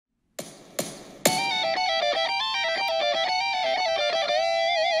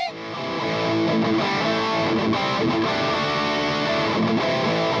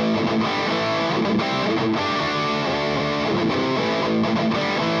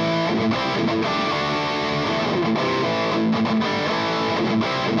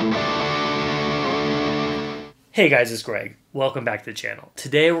Hey guys, it's Greg. Welcome back to the channel.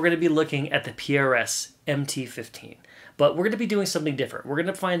 Today we're going to be looking at the PRS MT15, but we're going to be doing something different. We're going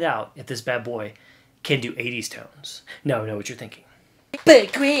to find out if this bad boy can do 80s tones. Now I know what you're thinking.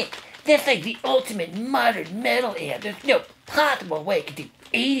 But Greg, that's like the ultimate modern metal amp. There's no possible way it could do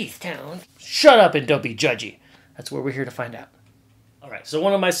 80s tones. Shut up and don't be judgy. That's what we're here to find out. Alright, so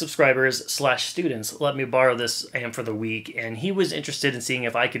one of my subscribers / students let me borrow this amp for the week, and he was interested in seeing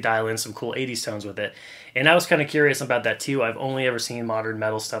if I could dial in some cool 80s tones with it. And I was kind of curious about that too. I've only ever seen modern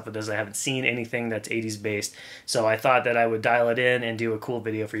metal stuff with this. I haven't seen anything that's 80s based. So I thought that I would dial it in and do a cool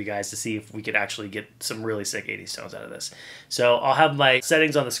video for you guys to see if we could actually get some really sick 80s tones out of this. So I'll have my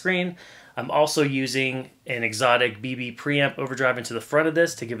settings on the screen. I'm also using an Xotic BB preamp overdrive into the front of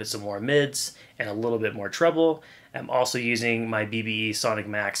this to give it some more mids and a little bit more treble. I'm also using my BBE Sonic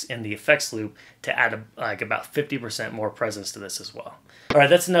Max in the effects loop to add like about 50% more presence to this as well. All right,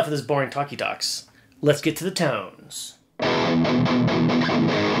 that's enough of this boring talky talks. Let's get to the tones.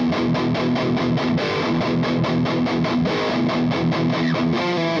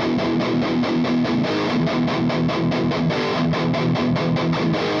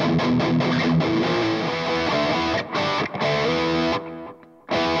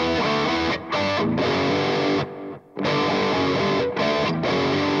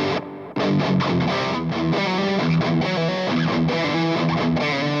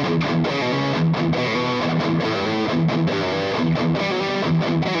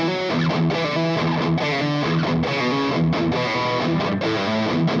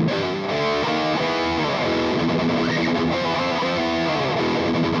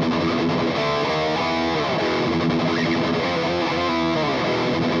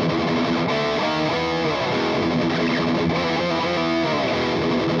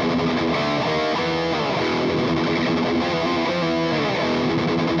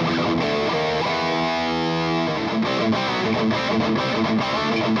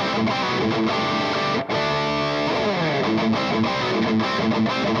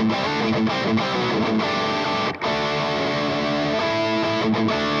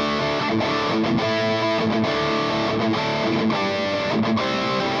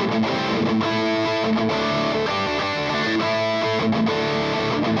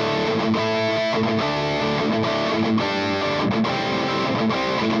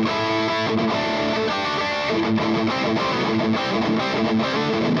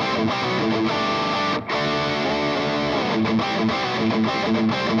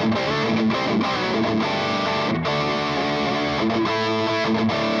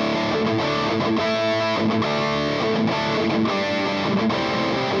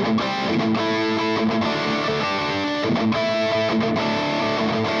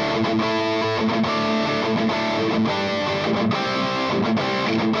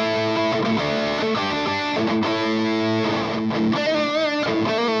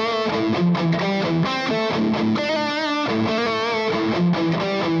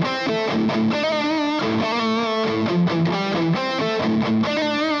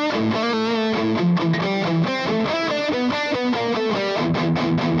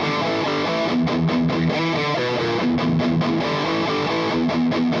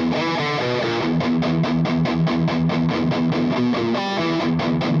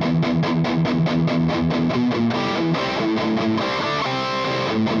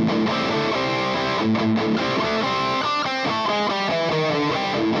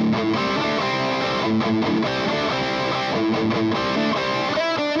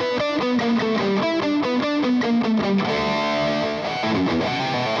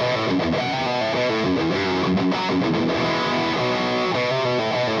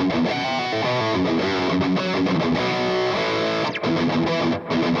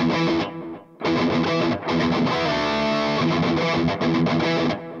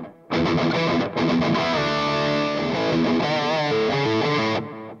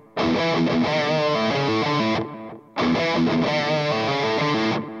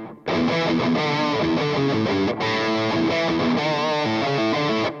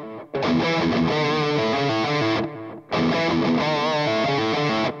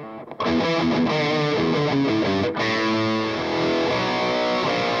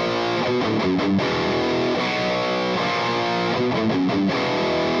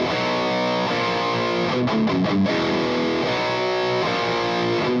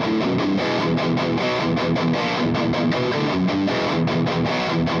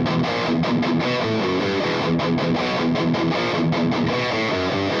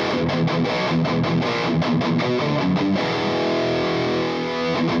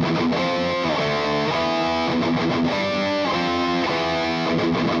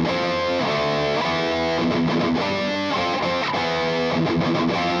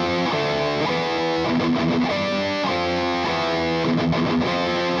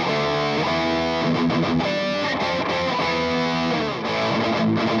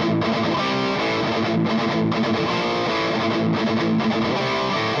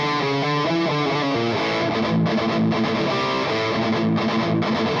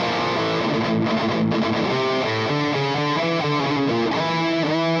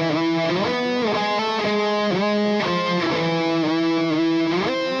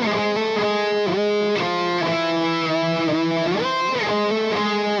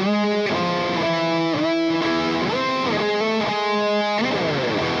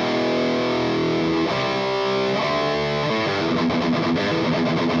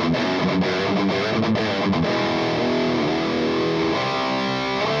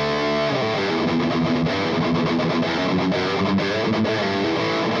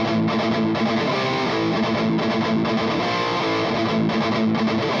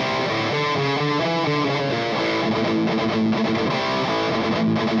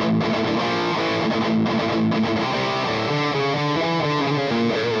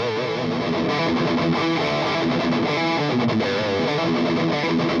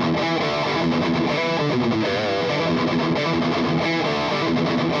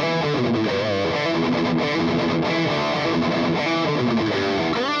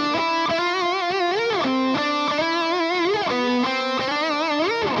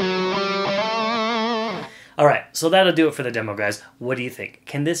 so that'll do it for the demo, guys. What do you think?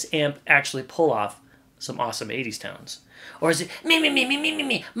 Can this amp actually pull off some awesome 80s tones? Or is it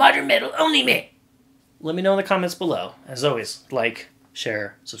me, modern metal, only me? Let me know in the comments below. As always, like,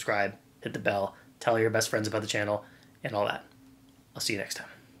 share, subscribe, hit the bell, tell your best friends about the channel, and all that. I'll see you next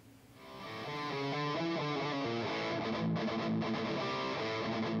time.